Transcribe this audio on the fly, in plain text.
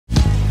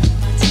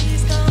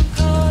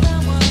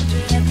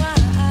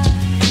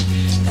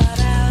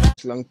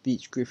Long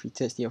Beach Griffy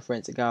testing your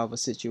friend to get out of a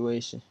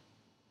situation.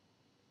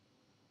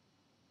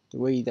 The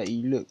way that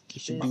you look,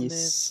 you should be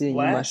seeing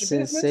my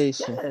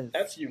sensation. Yes.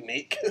 That's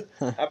unique.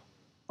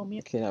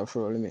 Okay, now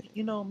for a limit.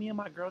 You know, me and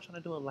my girl trying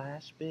to do a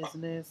lash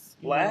business.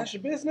 Lash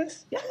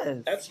business?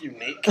 Yes. That's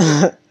unique.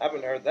 I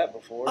haven't heard that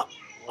before.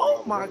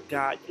 Oh my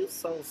God, you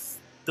so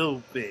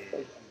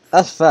stupid.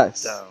 That's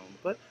facts. Dumb.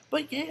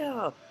 But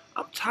yeah,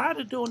 I'm tired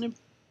of doing it.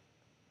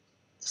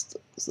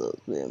 So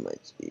man, my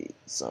G,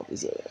 something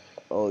said,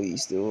 oh, you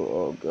still,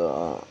 oh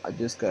God, I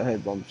just got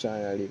head bump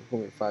trying to leave. Put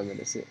me 5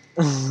 minutes in.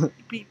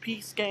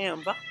 PP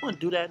scams. I don't want to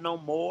do that no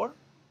more.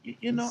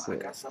 You know, I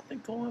got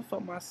something going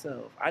for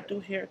myself. I do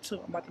hair too.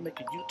 I'm about to make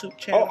a YouTube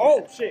channel.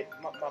 Oh shit,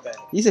 my bad.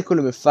 You said call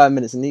him in 5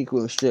 minutes and he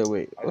call him straight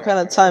away. What kind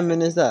of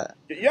timing is that?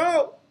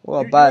 Yo,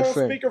 what a bad you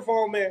friend.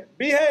 Speakerphone, man.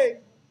 Behave.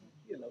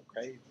 You know,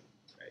 crazy.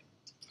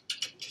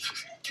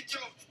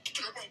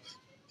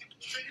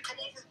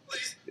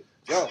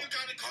 Yo.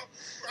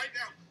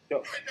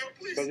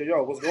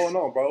 Yo, what's going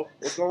on, bro?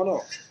 What's going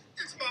on?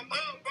 It's my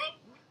mom, bro.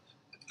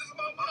 It's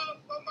my mom,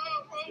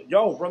 bro.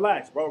 Yo,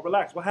 relax, bro.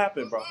 Relax. What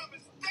happened, bro? My mom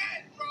is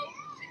dead, bro.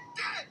 She's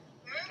dead,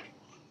 man.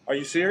 Are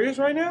you serious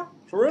right now?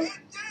 For real? Yes,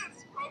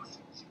 bro.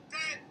 She's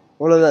dead.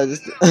 All of that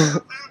just...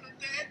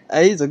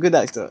 Hey, he's a good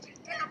actor.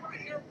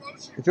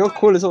 If you're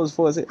calling someone's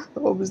phone and say,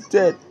 oh, was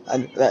dead,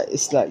 and like,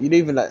 it's like, you don't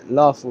even like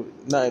laugh or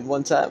nothing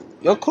one time,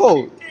 you're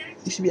cold.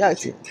 You should be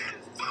acting.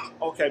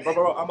 Okay,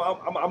 bro, I'm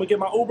gonna get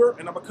my Uber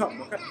and I'm gonna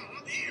come, okay?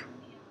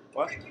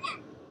 What?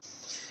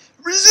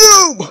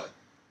 Resume!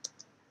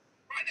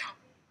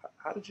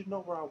 How did you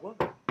know where I was?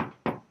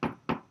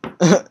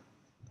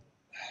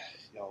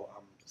 Yo,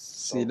 I'm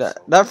so see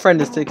that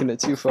friend is taking it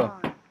too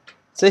far.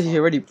 Say he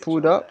already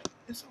pulled up.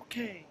 It's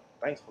okay.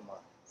 Thanks for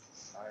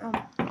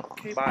mine.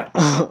 Okay. Bye.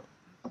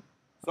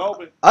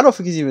 Sober. I don't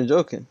think he's even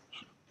joking.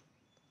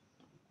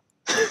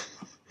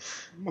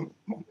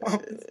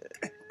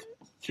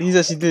 He's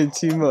actually doing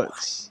too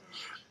much.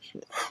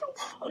 You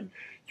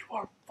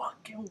are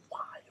fucking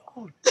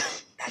wild.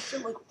 That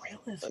shit look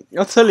realistic.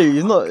 I'll tell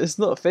you, it's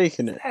not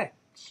faking it.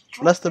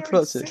 That's the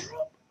plot twist.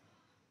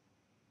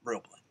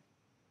 Real blood.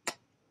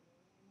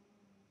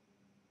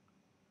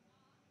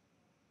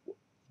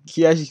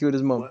 He actually killed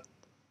his mom. What?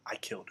 I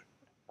killed her.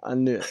 I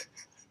knew it.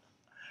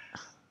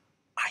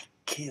 I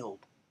killed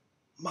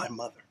my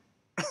mother.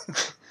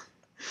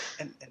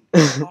 and I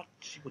thought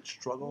she would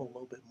struggle a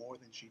little bit more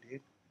than she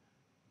did.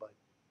 But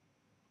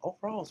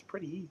overall, it's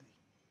pretty easy.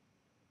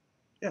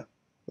 Yeah.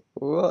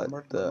 What I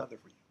murdered the? my mother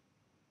for you.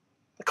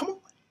 Like, come on.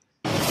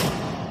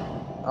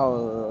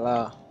 Oh,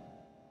 wow.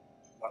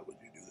 Why would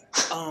you do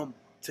that?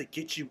 To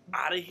get you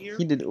out of here.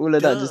 He did all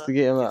of that just to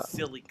get him out.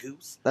 Silly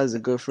goose. That's a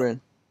good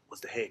friend.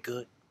 Was the head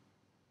good?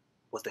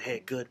 Was the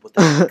head good? Was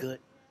the head good?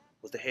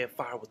 Was the head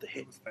fire? Was the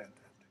head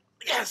fantastic?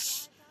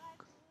 Yes!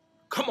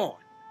 Come on.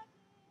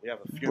 We have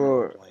a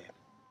funeral planned.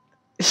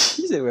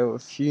 He said we have a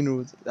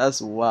funeral.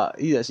 That's wild.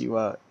 He's actually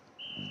wild.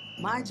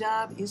 My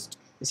job is...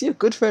 Is he a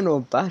good friend or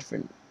a bad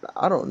friend?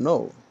 I don't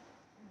know.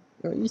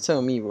 You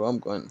tell me, bro. I'm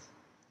going.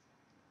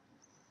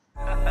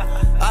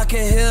 I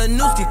can hear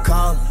Newsky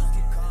call.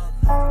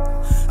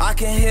 I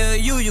can hear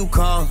you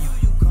call.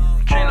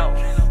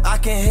 I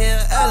can hear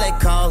LA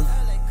call.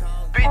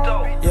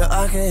 Yeah,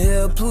 I can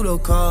hear Pluto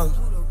call.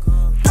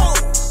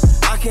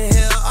 I can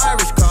hear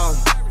Irish call.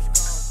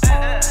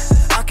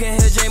 I can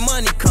hear J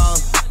Money call.